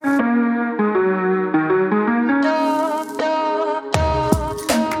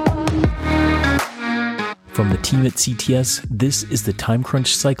From the team at CTS, this is the Time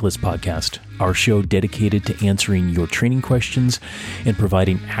Crunch Cyclist Podcast, our show dedicated to answering your training questions and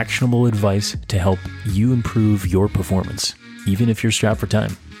providing actionable advice to help you improve your performance, even if you're strapped for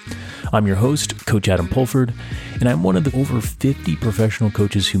time. I'm your host, Coach Adam Pulford, and I'm one of the over 50 professional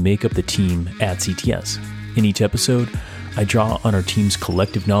coaches who make up the team at CTS. In each episode, I draw on our team's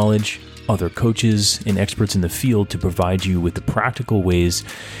collective knowledge, other coaches, and experts in the field to provide you with the practical ways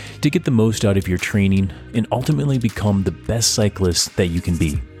to get the most out of your training and ultimately become the best cyclist that you can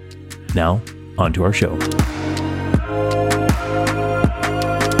be. Now, on to our show.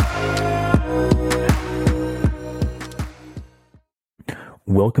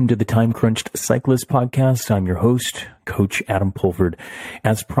 Welcome to the Time Crunched Cyclist Podcast. I'm your host, Coach Adam Pulford.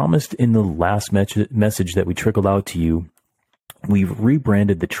 As promised in the last message that we trickled out to you, we've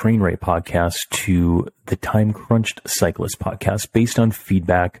rebranded the Train Right podcast to the Time Crunched Cyclist Podcast based on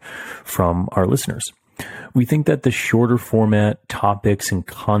feedback from our listeners. We think that the shorter format, topics, and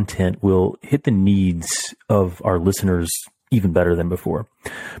content will hit the needs of our listeners even better than before.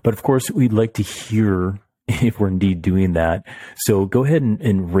 But of course, we'd like to hear if we're indeed doing that. So go ahead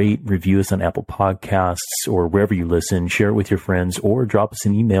and rate, review us on Apple Podcasts or wherever you listen, share it with your friends, or drop us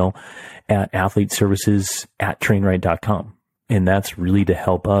an email at athleteservices@trainright.com. And that's really to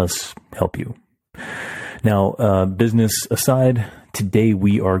help us help you. Now, business aside, today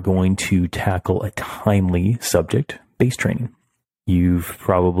we are going to tackle a timely subject, base training. You've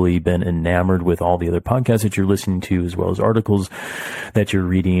probably been enamored with all the other podcasts that you're listening to, as well as articles that you're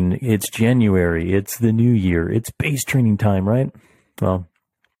reading. It's January, it's the new year, it's base training time, right? Well,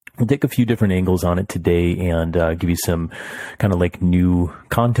 we'll take a few different angles on it today and give you some kind of like new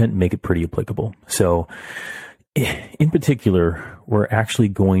content and make it pretty applicable. So in particular, we're actually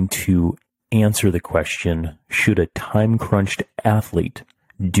going to answer the question, should a time-crunched athlete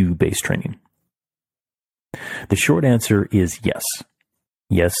do base training? The short answer is yes.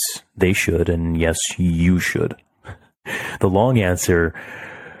 Yes, they should, and yes, you should. The long answer,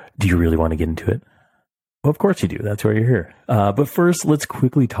 do you really want to get into it? Well, of course you do. That's why you're here. But first, let's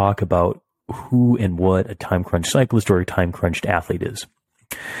quickly talk about who and what a time-crunched cyclist or a time-crunched athlete is.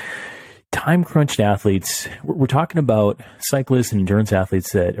 Time-crunched athletes, we're talking about cyclists and endurance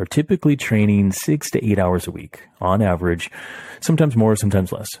athletes that are typically training 6 to 8 hours a week on average, sometimes more,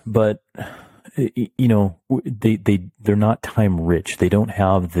 sometimes less. But, you know, they're not time rich. They don't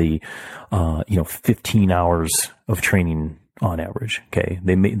have the, 15 hours of training on average. Okay.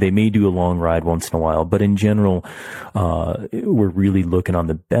 They may do a long ride once in a while, but in general, we're really looking on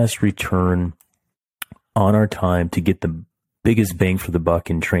the best return on our time to get the biggest bang for the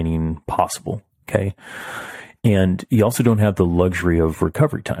buck in training possible. Okay. And you also don't have the luxury of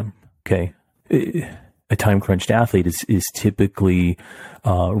recovery time. Okay. A time crunched athlete is typically,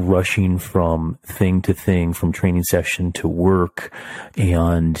 rushing from thing to thing, from training session to work.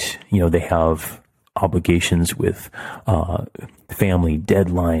 And, they have obligations with, family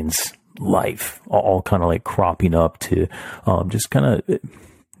deadlines, life, all kind of like cropping up to, just kind of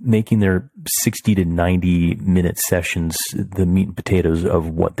making their 60 to 90 minute sessions the meat and potatoes of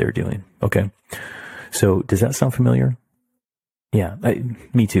what they're doing. Okay. So does that sound familiar? Yeah,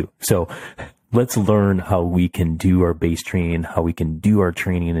 me too. So let's learn how we can do our base training, how we can do our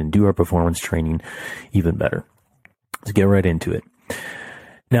training and do our performance training even better. Let's get right into it.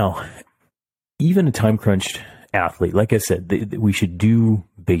 Now, even a time crunched athlete, like I said, we should do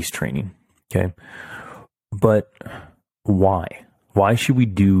base training. Okay. But why? Why should we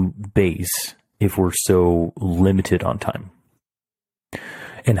do base if we're so limited on time?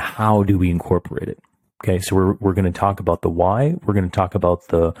 And how do we incorporate it? Okay, so we're going to talk about the why. We're going to talk about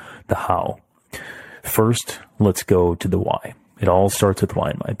the how. First, let's go to the why. It all starts with why,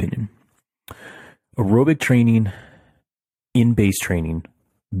 in my opinion. Aerobic training in base training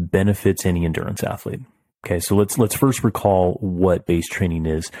benefits any endurance athlete. Okay, so let's first recall what base training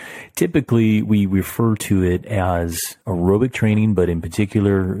is. Typically, we refer to it as aerobic training, but in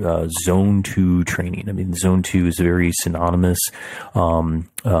particular, zone 2 training. I mean, zone 2 is very synonymous in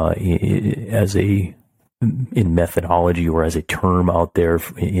methodology or as a term out there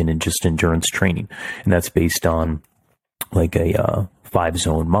in just endurance training, and that's based on like a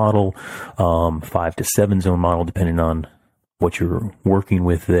 5-zone model, 5 to 7-zone model, depending on what you're working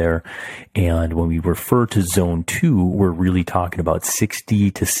with there. And when we refer to zone 2, we're really talking about 60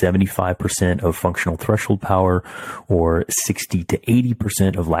 to 75% of functional threshold power, or 60 to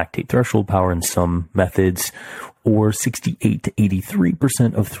 80% of lactate threshold power in some methods, or 68 to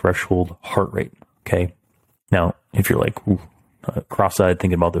 83% of threshold heart rate. Okay. Now, if you're like cross-eyed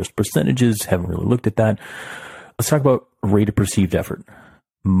thinking about those percentages, haven't really looked at that, let's talk about rate of perceived effort.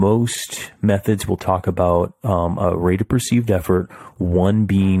 most methods will talk about a rate of perceived effort, 1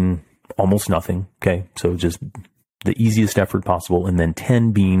 being almost nothing. Okay. So just the easiest effort possible, and then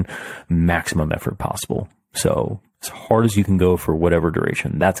 10 being maximum effort possible. So as hard as you can go for whatever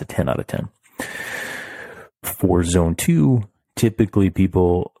duration, that's a 10 out of 10. For zone 2, typically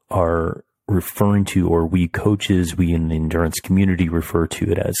people are referring to, or we coaches, we in the endurance community refer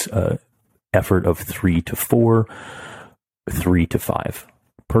to it as effort of 3 to 4, 3 to 5.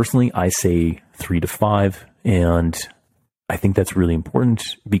 Personally, I say 3 to 5, and I think that's really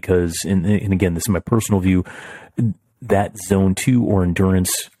important because, and again, this is my personal view, that zone 2 or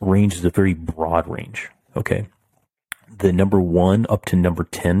endurance range is a very broad range. Okay. The number 1 up to number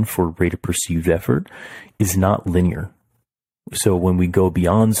 10 for rate of perceived effort is not linear. So when we go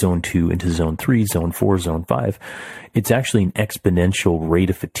beyond zone 2 into zone 3, zone 4, zone 5, it's actually an exponential rate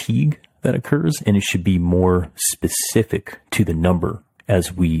of fatigue that occurs, and it should be more specific to the number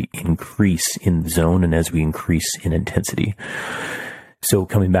as we increase in zone and as we increase in intensity. So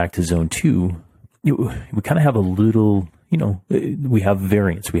coming back to zone 2, we kind of have a little, we have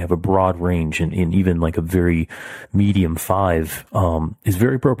variance, we have a broad range, and even like a very medium 5 is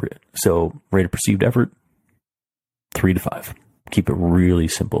very appropriate. So rate of perceived effort, 3 to 5. Keep it really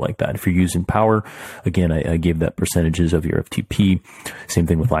simple like that. If you're using power, again, I gave that percentages of your FTP. Same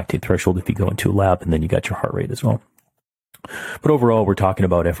thing with lactate threshold if you go into a lab, and then you got your heart rate as well. But overall, we're talking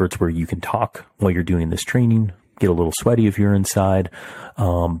about efforts where you can talk while you're doing this training, get a little sweaty if you're inside.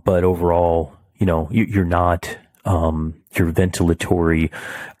 But overall, you're not, your ventilatory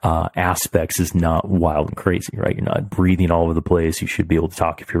aspects is not wild and crazy, right? You're not breathing all over the place. You should be able to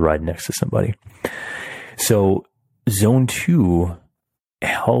talk if you're riding next to somebody. So zone 2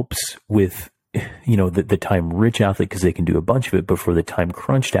 helps with, the time rich athlete because they can do a bunch of it, but for the time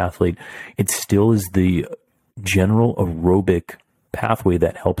crunched athlete, it still is the general aerobic pathway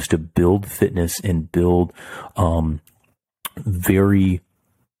that helps to build fitness and build very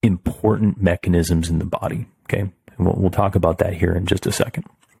important mechanisms in the body. Okay. And we'll talk about that here in just a second.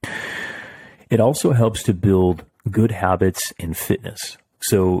 It also helps to build good habits and fitness.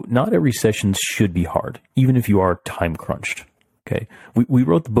 So not every session should be hard, even if you are time crunched. Okay. We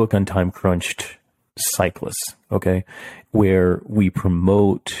wrote the book on time crunched cyclists. Okay. Where we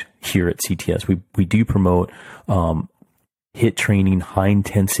promote here at CTS, we do promote, HIIT training, high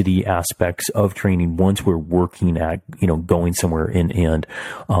intensity aspects of training once we're working at, going somewhere and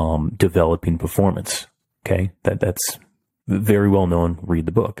developing performance. Okay. That's very well known. Read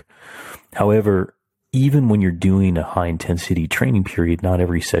the book. However, even when you're doing a high intensity training period, not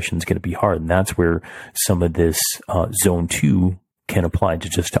every session is going to be hard. And that's where some of this zone 2 can apply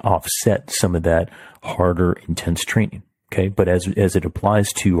to offset some of that harder, intense training. Okay. But as it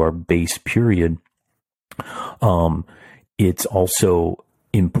applies to our base period, it's also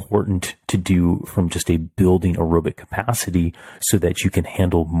important to do from just a building aerobic capacity so that you can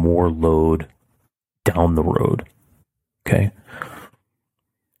handle more load down the road. Okay.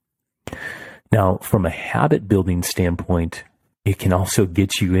 Now, from a habit building standpoint, it can also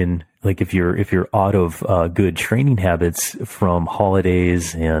get you in, like if you're out of good training habits from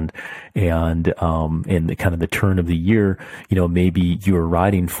holidays and the kind of the turn of the year, maybe you were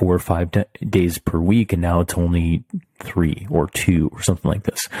riding 4 or 5 days per week and now it's only 3 or 2 or something like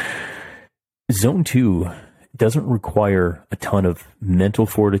this. Zone 2 doesn't require a ton of mental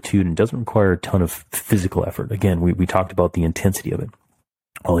fortitude and doesn't require a ton of physical effort. Again, we talked about the intensity of it.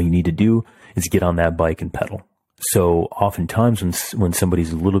 All you need to do is get on that bike and pedal. So oftentimes when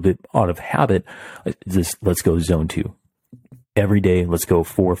somebody's a little bit out of habit, let's go zone 2. Every day, let's go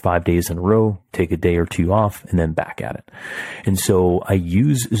 4 or 5 days in a row, take a day or 2 off, and then back at it. And so I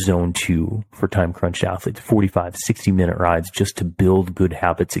use zone 2 for time crunched athletes, 45, 60-minute rides just to build good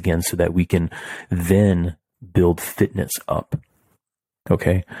habits again so that we can then build fitness up.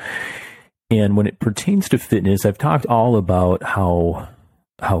 Okay. And when it pertains to fitness, I've talked all about how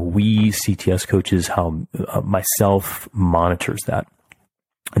we CTS coaches, how myself monitors that.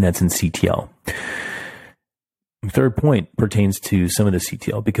 And that's in CTL. The third point pertains to some of the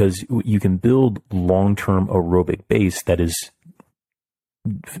CTL because you can build long-term aerobic base that is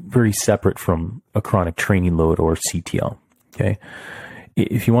very separate from a chronic training load or CTL. Okay.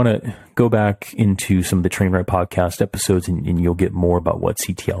 If you want to go back into some of the Train Right podcast episodes and you'll get more about what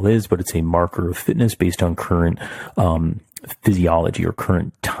CTL is, but it's a marker of fitness based on current physiology or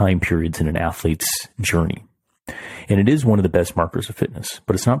current time periods in an athlete's journey. And it is one of the best markers of fitness,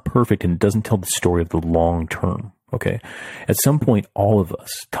 but it's not perfect and it doesn't tell the story of the long term. Okay. At some point, all of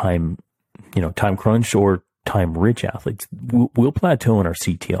us time crunch or time rich athletes will plateau in our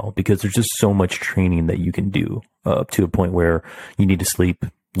CTL because there's just so much training that you can do up to a point where you need to sleep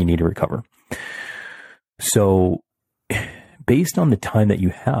you need to recover. So based on the time that you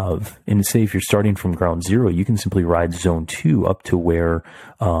have, and say if you're starting from ground zero, you can simply ride zone 2 up to where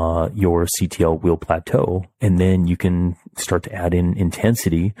your CTL will plateau, and then you can start to add in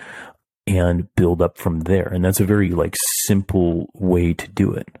intensity and build up from there. And that's a very like simple way to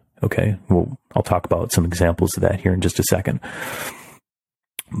do it. Okay. Well, I'll talk about some examples of that here in just a second.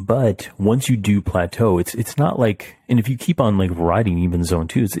 But once you do plateau, it's not like, and if you keep on like riding even zone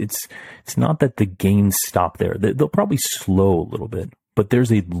 2, it's not that the gains stop there. They'll probably slow a little bit, but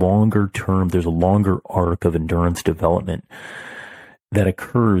there's a longer arc of endurance development that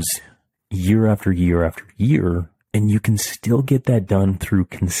occurs year after year after year. And you can still get that done through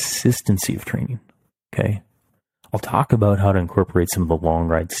consistency of training. Okay. I'll talk about how to incorporate some of the long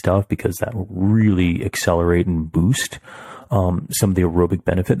ride stuff because that will really accelerate and boost some of the aerobic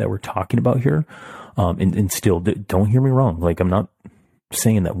benefit that we're talking about here. And still, don't hear me wrong. Like, I'm not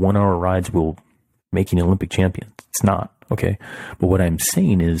saying that 1 hour rides will make you an Olympic champion. It's not. Okay. But what I'm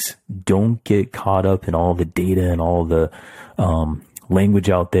saying is don't get caught up in all the data and all the language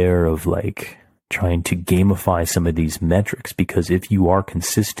out there of like, trying to gamify some of these metrics, because if you are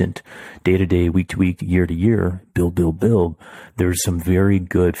consistent day to day, week to week, year to year, build, there's some very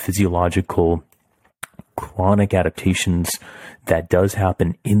good physiological chronic adaptations that does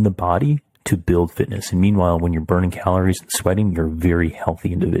happen in the body to build fitness. And meanwhile, when you're burning calories and sweating, you're a very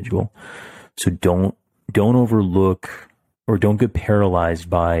healthy individual. So don't overlook or don't get paralyzed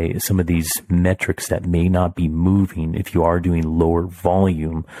by some of these metrics that may not be moving if you are doing lower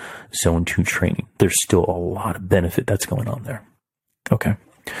volume zone 2 training. There's still a lot of benefit that's going on there. Okay.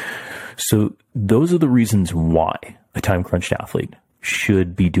 So those are the reasons why a time crunched athlete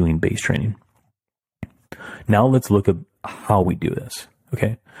should be doing base training. Now let's look at how we do this.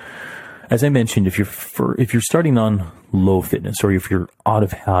 Okay. As I mentioned, if you're starting on low fitness, or if you're out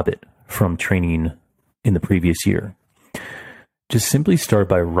of habit from training in the previous year, just simply start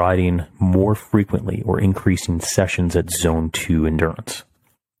by riding more frequently or increasing sessions at zone 2 endurance.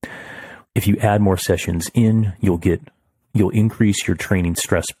 If you add more sessions in, you'll increase your training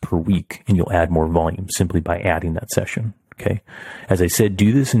stress per week, and you'll add more volume simply by adding that session. Okay. As I said,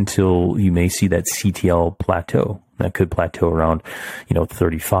 do this until you may see that CTL plateau. That could plateau around,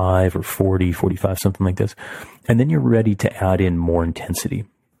 35 or 40, 45, something like this. And then you're ready to add in more intensity.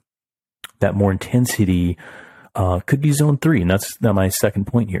 That more intensity could be zone 3. And that's my second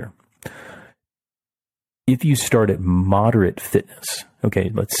point here. If you start at moderate fitness, okay,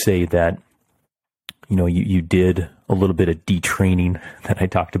 let's say that, you did a little bit of detraining that I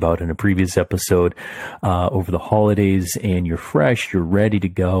talked about in a previous episode over the holidays, and you're fresh, you're ready to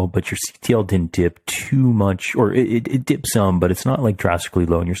go, but your CTL didn't dip too much, or it dipped some, but it's not like drastically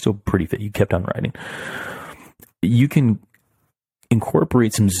low, and you're still pretty fit. You kept on riding. You can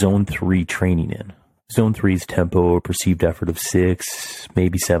incorporate some zone 3 training in. Zone 3's tempo or perceived effort of 6,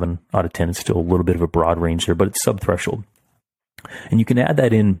 maybe 7 out of 10. It's still a little bit of a broad range there, but it's sub-threshold. And you can add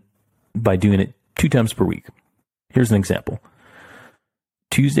that in by doing it 2 times per week. Here's an example.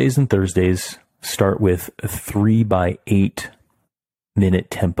 Tuesdays and Thursdays start with a 3x8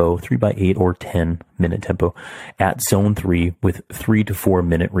 minute tempo, 3x8 or 10 minute tempo at zone 3 with 3 to 4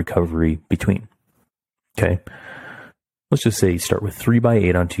 minute recovery between. Okay. Let's just say you start with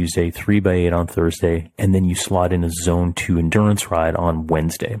 3x8 on Tuesday, 3x8 on Thursday, and then you slot in a zone 2 endurance ride on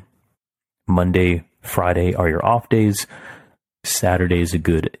Wednesday. Monday, Friday are your off days. Saturday is a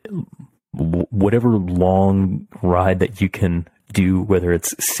good, whatever long ride that you can do, whether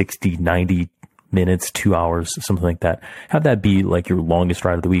it's 60, 90 minutes, 2 hours, something like that. Have that be like your longest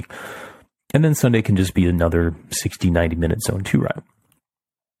ride of the week. And then Sunday can just be another 60, 90 minute zone 2 ride.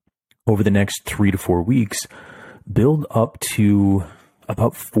 Over the next 3 to 4 weeks, build up to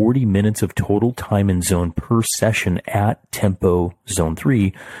about 40 minutes of total time in zone per session at tempo zone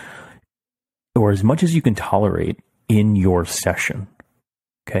 3, or as much as you can tolerate in your session.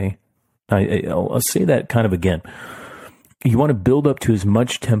 Okay. I'll say that kind of again. You want to build up to as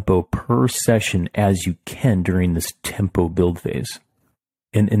much tempo per session as you can during this tempo build phase.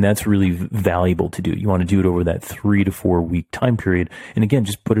 And that's really valuable to do. You want to do it over that 3 to 4 week time period. And again,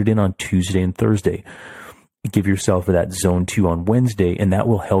 just put it in on Tuesday and Thursday. Give yourself that zone 2 on Wednesday, and that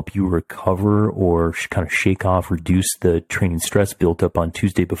will help you recover or kind of shake off, reduce the training stress built up on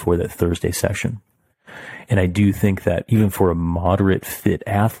Tuesday before that Thursday session. And I do think that even for a moderate fit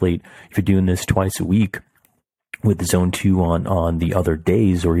athlete, if you're doing this twice a week with zone 2 on the other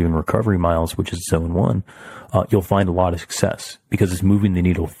days, or even recovery miles, which is zone 1, you'll find a lot of success because it's moving the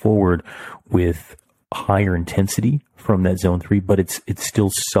needle forward with higher intensity from that zone 3, but it's still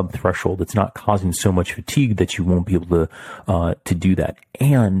sub threshold. It's not causing so much fatigue that you won't be able to do that.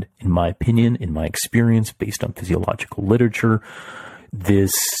 And in my opinion, in my experience, based on physiological literature,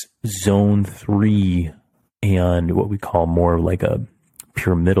 this zone 3 and what we call more like a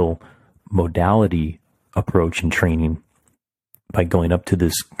pyramidal modality approach in training, by going up to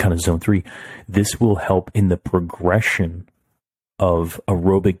this kind of zone 3, this will help in the progression of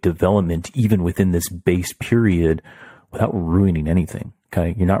aerobic development, even within this base period, without ruining anything.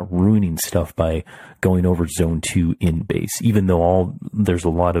 Okay. You're not ruining stuff by going over zone 2 in base, even though there's a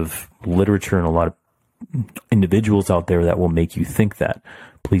lot of literature and a lot of individuals out there that will make you think that.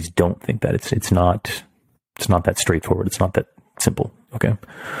 Please don't think that. It's not that straightforward. It's not that simple. Okay.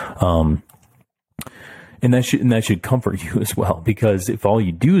 And that should comfort you as well, because if all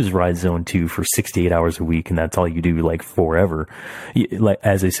you do is ride zone 2 for 6 to 8 hours a week, and that's all you do like forever, like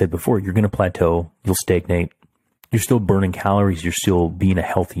as I said before, you're going to plateau, you'll stagnate, you're still burning calories, you're still being a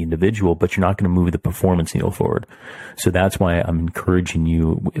healthy individual, but you're not going to move the performance needle forward. So that's why I'm encouraging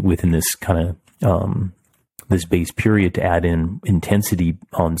you within this kind of, this base period to add in intensity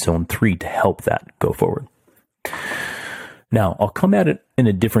on zone 3 to help that go forward. Now, I'll come at it in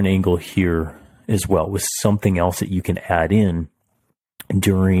a different angle here as well, with something else that you can add in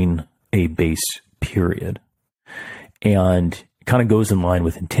during a base period. And it kind of goes in line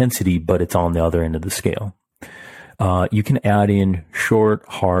with intensity, but it's on the other end of the scale. You can add in short,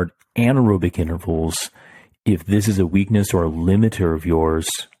 hard, anaerobic intervals if this is a weakness or a limiter of yours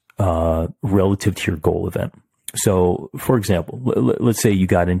relative to your goal event. So, for example, let's say you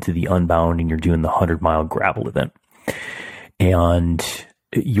got into the Unbound and you're doing the 100-mile gravel event, and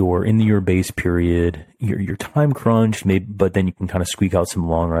you're in your base period, you're time crunched, maybe, but then you can kind of squeak out some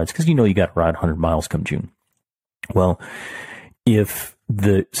long rides because you know you got to ride 100 miles come June. Well, if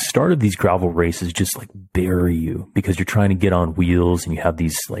the start of these gravel races just like bury you because you're trying to get on wheels and you have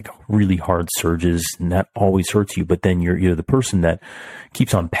these like really hard surges, and that always hurts you, but then you're the person that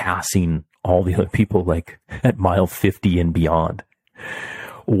keeps on passing all the other people like at mile 50 and beyond.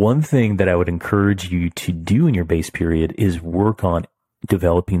 One thing that I would encourage you to do in your base period is work on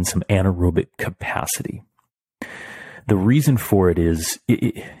developing some anaerobic capacity. The reason for it is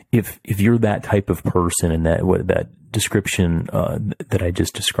if you're that type of person and that description that I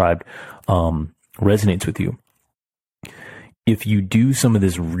just described resonates with you, if you do some of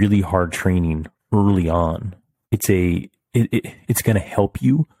this really hard training early on, it's going to help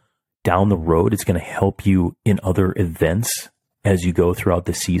you down the road. It's going to help you in other events as you go throughout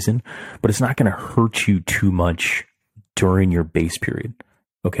the season, but it's not going to hurt you too much during your base period.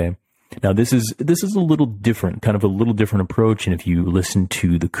 Okay. Now this is a little different, kind of a little different approach. And if you listen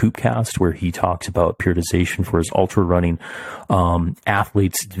to the Coopcast where he talks about periodization for his ultra running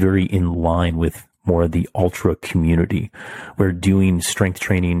athletes, it's very in line with more of the ultra community, where doing strength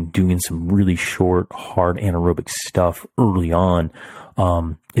training, doing some really short, hard anaerobic stuff early on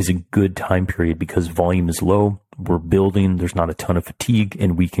is a good time period because volume is low. We're building, there's not a ton of fatigue,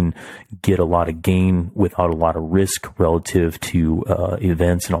 and we can get a lot of gain without a lot of risk relative to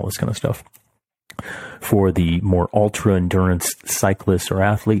events and all this kind of stuff. For the more ultra endurance cyclist or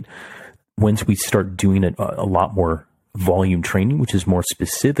athlete, once we start doing a lot more volume training, which is more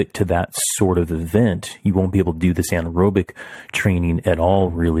specific to that sort of event, you won't be able to do this anaerobic training at all,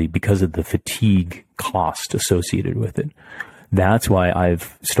 really, because of the fatigue cost associated with it. That's why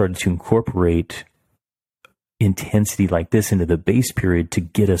I've started to incorporate intensity like this into the base period to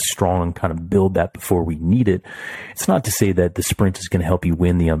get us strong and kind of build that before we need it. It's not to say that the sprint is going to help you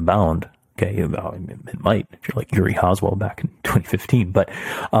win the Unbound. Okay. It might, if you're like Yuri Hoswell back in 2015, but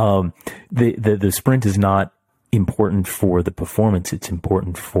the sprint is not important for the performance. It's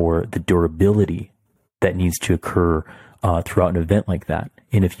important for the durability that needs to occur throughout an event like that.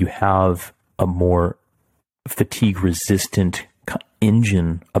 And if you have a more fatigue resistant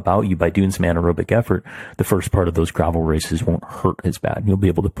engine about you by doing some anaerobic effort, the first part of those gravel races won't hurt as bad, and you'll be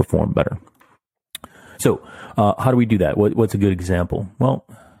able to perform better. So how do we do that? What's a good example? Well,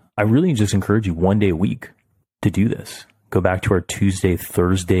 I really just encourage you 1 day a week to do this. Go back to our Tuesday,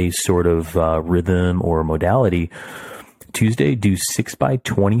 Thursday sort of rhythm or modality. Tuesday, do 6 by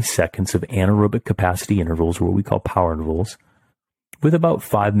 20 seconds of anaerobic capacity intervals, or what we call power intervals, with about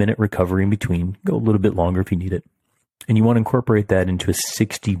 5-minute recovery in between. Go a little bit longer if you need it. And you want to incorporate that into a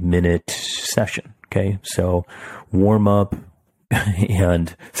 60-minute session. Okay. So warm up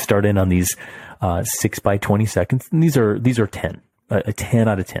and start in on these 6 by 20 seconds. And these are 10. A 10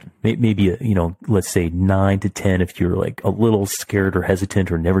 out of 10, maybe, let's say 9 to 10 if you're like a little scared or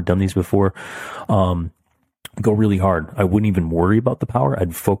hesitant or never done these before. Go really hard. I wouldn't even worry about the power.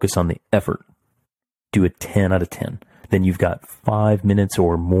 I'd focus on the effort. do a 10 out of 10. Then you've got 5 minutes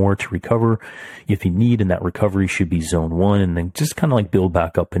or more to recover if you need, and that recovery should be zone 1, and then just kind of like build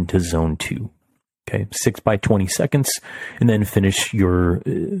back up into zone 2. Okay, 6 by 20 seconds, and then finish your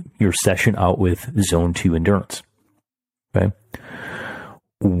session out with zone 2 endurance. Okay,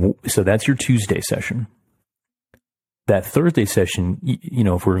 so that's your Tuesday session. That Thursday session,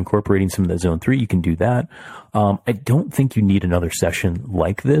 if we're incorporating some of the zone 3, you can do that. I don't think you need another session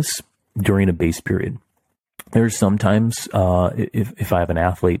like this during a base period. There's sometimes, if I have an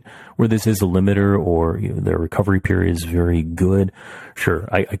athlete where this is a limiter or their recovery period is very good, sure,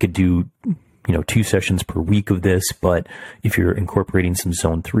 I could do 2 sessions per week of this. But if you're incorporating some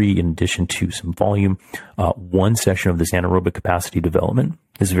zone 3 in addition to some volume, 1 session of this anaerobic capacity development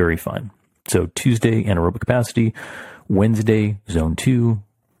is very fine. So Tuesday, anaerobic capacity. Wednesday, zone 2.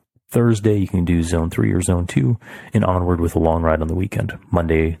 Thursday, you can do zone 3 or zone 2, and onward with a long ride on the weekend.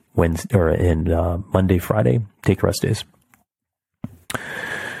 Monday, Monday, Friday, take rest days.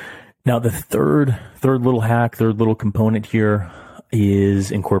 Now, the third little hack, third little component here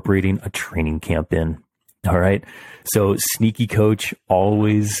is incorporating a training camp in. All right. So sneaky coach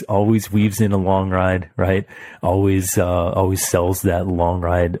always weaves in a long ride, right? Always sells that long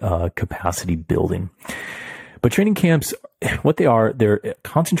ride capacity building. But training camps, what they are, they're a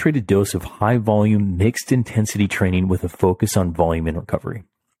concentrated dose of high volume, mixed intensity training with a focus on volume and recovery.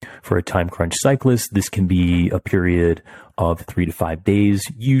 For a time crunch cyclist, this can be a period of 3 to 5 days,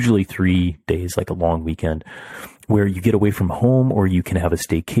 usually 3 days, like a long weekend, where you get away from home, or you can have a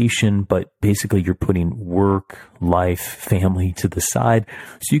staycation, but basically you're putting work, life, family to the side.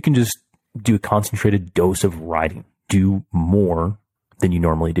 So you can just do a concentrated dose of riding, do more than you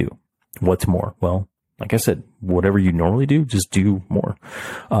normally do. What's more? Well, like I said, whatever you normally do, just do more.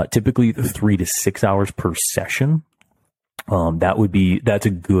 Typically 3 to 6 hours per session. That's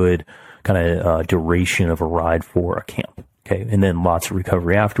a good kind of duration of a ride for a camp. Okay. And then lots of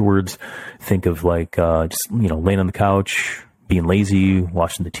recovery afterwards. Think of like, just, laying on the couch, being lazy,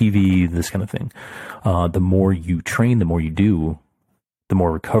 watching the TV, this kind of thing. The more you train, the more you do, the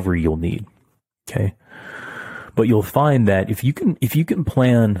more recovery you'll need. Okay. But you'll find that if you can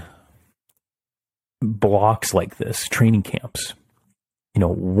plan blocks like this, training camps,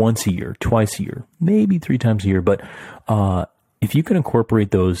 once a year, twice a year, maybe 3 times a year. But if you can incorporate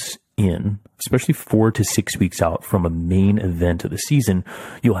those in, especially 4 to 6 weeks out from a main event of the season,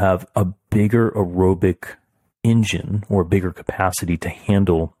 you'll have a bigger aerobic engine or bigger capacity to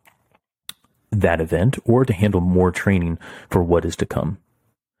handle that event or to handle more training for what is to come.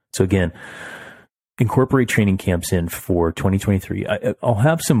 So again, incorporate training camps in for 2023. I'll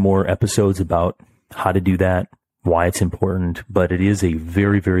have some more episodes about how to do that, why it's important, but it is a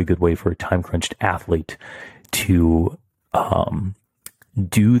very, very good way for a time crunched athlete to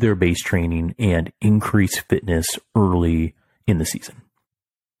do their base training and increase fitness early in the season.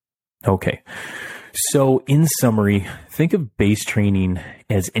 Okay. So in summary, think of base training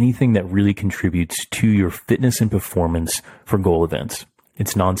as anything that really contributes to your fitness and performance for goal events.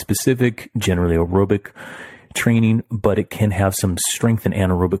 It's non-specific, generally aerobic training, but it can have some strength and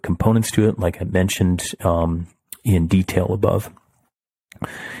anaerobic components to it, like I mentioned in detail above.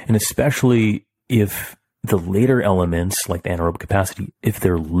 And especially if the later elements, like the anaerobic capacity, if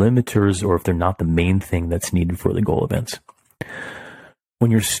they're limiters or if they're not the main thing that's needed for the goal events. When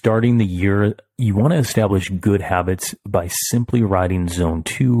you're starting the year, you want to establish good habits by simply riding zone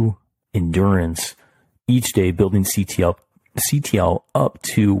 2 endurance each day, building CTL up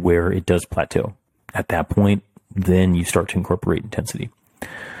to where it does plateau. At that point, then you start to incorporate intensity.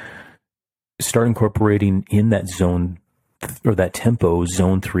 Start incorporating in that zone or that tempo,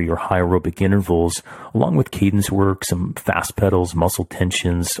 zone 3 or high aerobic intervals, along with cadence work, some fast pedals, muscle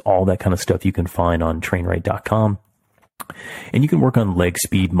tensions, all that kind of stuff you can find on trainright.com. And you can work on leg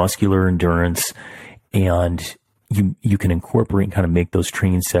speed, muscular endurance, and you can incorporate and kind of make those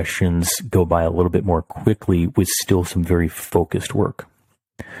training sessions go by a little bit more quickly with still some very focused work.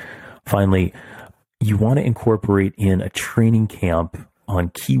 Finally, you want to incorporate in a training camp on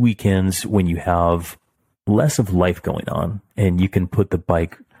key weekends when you have less of life going on and you can put the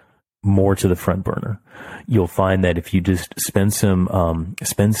bike more to the front burner. You'll find that if you just spend some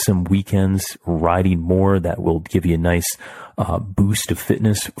weekends riding more, that will give you a nice boost of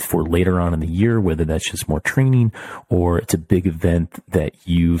fitness for later on in the year, whether that's just more training or it's a big event that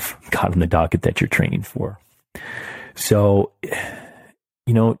you've got on the docket that you're training for. So,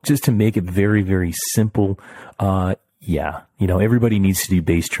 just to make it very, very simple, everybody needs to do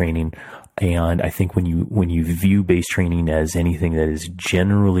base training. And I think when you view base training as anything that is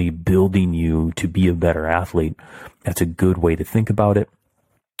generally building you to be a better athlete, that's a good way to think about it.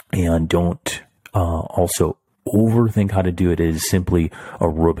 And don't also overthink how to do it. It is simply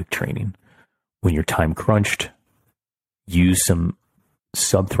aerobic training. When you're time crunched, use some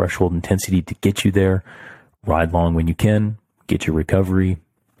sub-threshold intensity to get you there. Ride long when you can, get your recovery,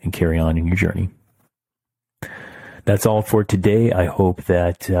 and carry on in your journey. That's all for today. I hope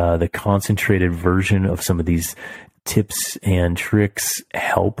that the concentrated version of some of these tips and tricks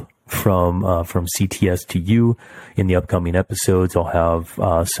help from CTS to you. In the upcoming episodes, I'll have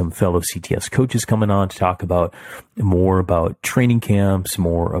some fellow CTS coaches coming on to talk about more about training camps,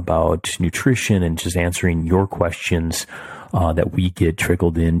 more about nutrition, and just answering your questions that we get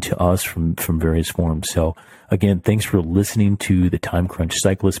trickled into us from various forms. So again, thanks for listening to the Time Crunch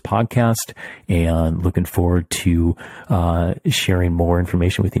Cyclist podcast, and looking forward to sharing more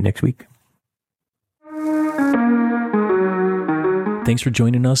information with you next week. Thanks for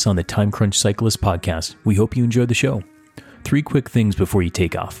joining us on the Time Crunch Cyclist podcast. We hope you enjoyed the show. 3 quick things before you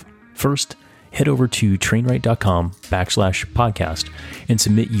take off. First, head over to trainwright.com/podcast and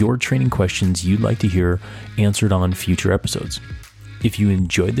submit your training questions you'd like to hear answered on future episodes. If you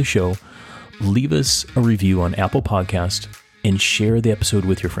enjoyed the show, leave us a review on Apple Podcast and share the episode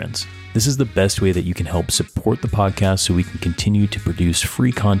with your friends. This is the best way that you can help support the podcast so we can continue to produce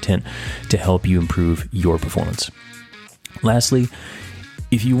free content to help you improve your performance. Lastly,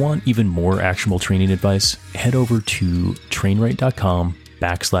 if you want even more actionable training advice, head over to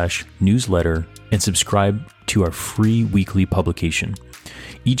trainwright.com/newsletter and subscribe to our free weekly publication.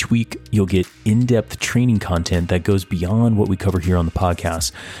 Each week, you'll get in-depth training content that goes beyond what we cover here on the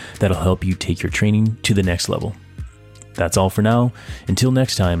podcast that'll help you take your training to the next level. That's all for now. Until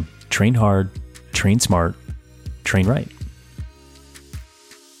next time, train hard, train smart, train right.